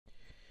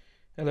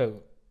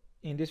Hello.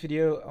 In this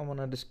video I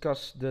want to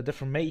discuss the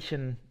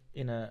deformation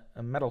in a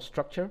metal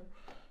structure.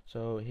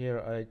 So here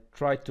I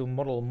try to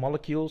model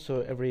molecules,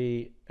 so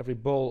every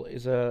ball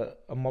is a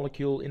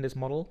molecule in this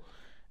model,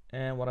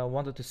 and what I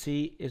wanted to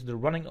see is the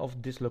running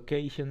of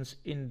dislocations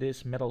in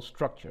this metal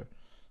structure.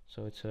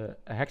 So it's a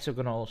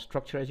hexagonal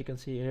structure, as you can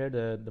see here.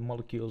 The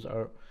molecules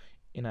are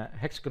in a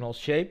hexagonal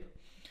shape,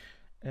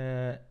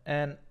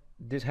 and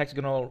this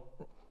hexagonal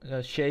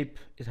shape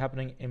is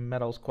happening in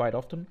metals quite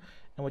often.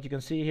 And what you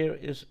can see here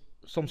is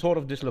some sort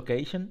of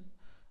dislocation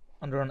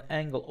under an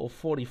angle of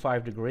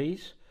 45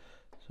 degrees.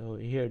 So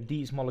here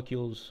these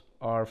molecules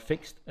are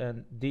fixed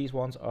and these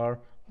ones are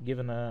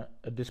given a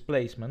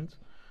displacement.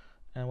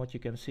 And what you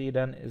can see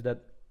then is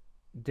that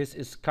this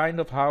is kind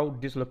of how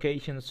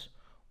dislocations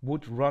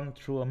would run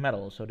through a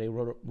metal. So they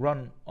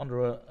run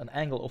under an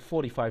angle of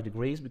 45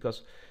 degrees,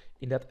 because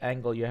in that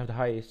angle you have the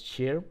highest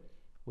shear,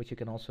 which you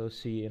can also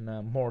see in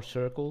Mohr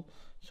circle.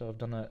 So I've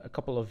done a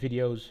couple of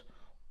videos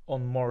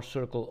on Mohr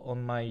circle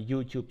on my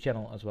YouTube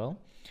channel as well.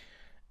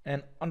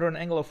 And under an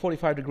angle of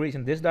 45 degrees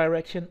in this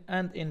direction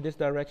and in this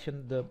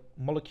direction, the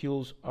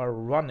molecules are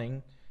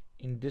running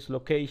in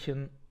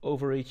dislocation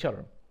over each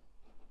other.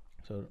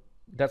 So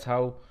that's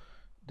how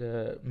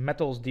the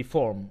metals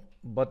deform.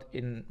 But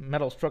in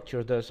metal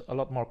structures there's a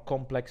lot more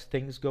complex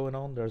things going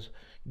on. There's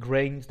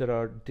grains that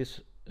are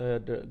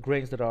the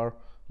grains that are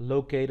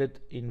located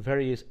in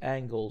various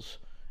angles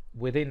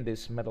within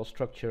this metal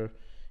structure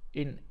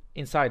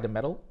inside the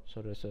metal.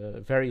 So there's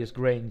various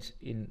grains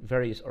in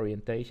various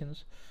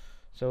orientations.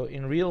 So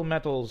in real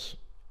metals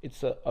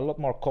it's a lot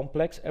more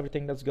complex,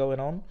 everything that's going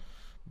on.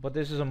 But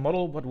this is a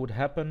model what would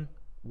happen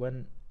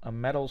when a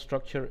metal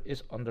structure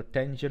is under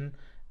tension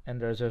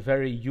and there's a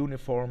very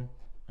uniform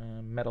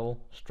metal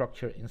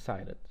structure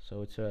inside it.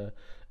 So it's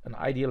an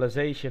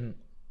idealization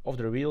of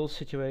the real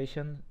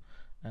situation,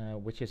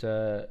 which is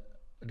the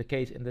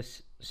case in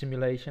this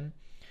simulation.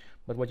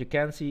 But what you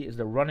can see is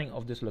the running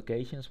of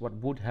dislocations, what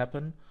would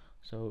happen.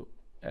 So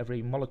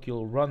every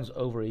molecule runs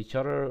over each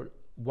other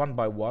one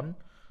by one,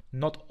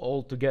 not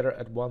all together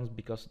at once,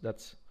 because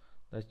that's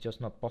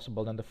just not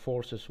possible, then the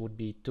forces would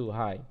be too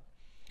high.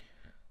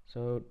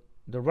 So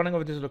the running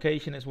of a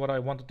dislocation is what I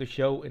wanted to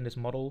show in this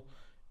model.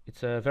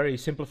 It's a very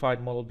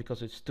simplified model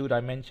because it's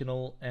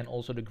two-dimensional, and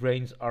also the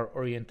grains are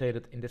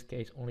orientated in this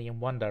case only in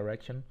one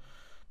direction.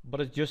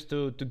 But it's just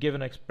to give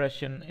an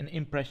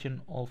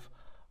impression of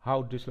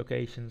how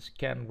dislocations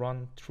can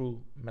run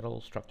through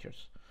metal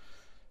structures.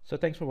 So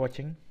thanks for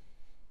watching.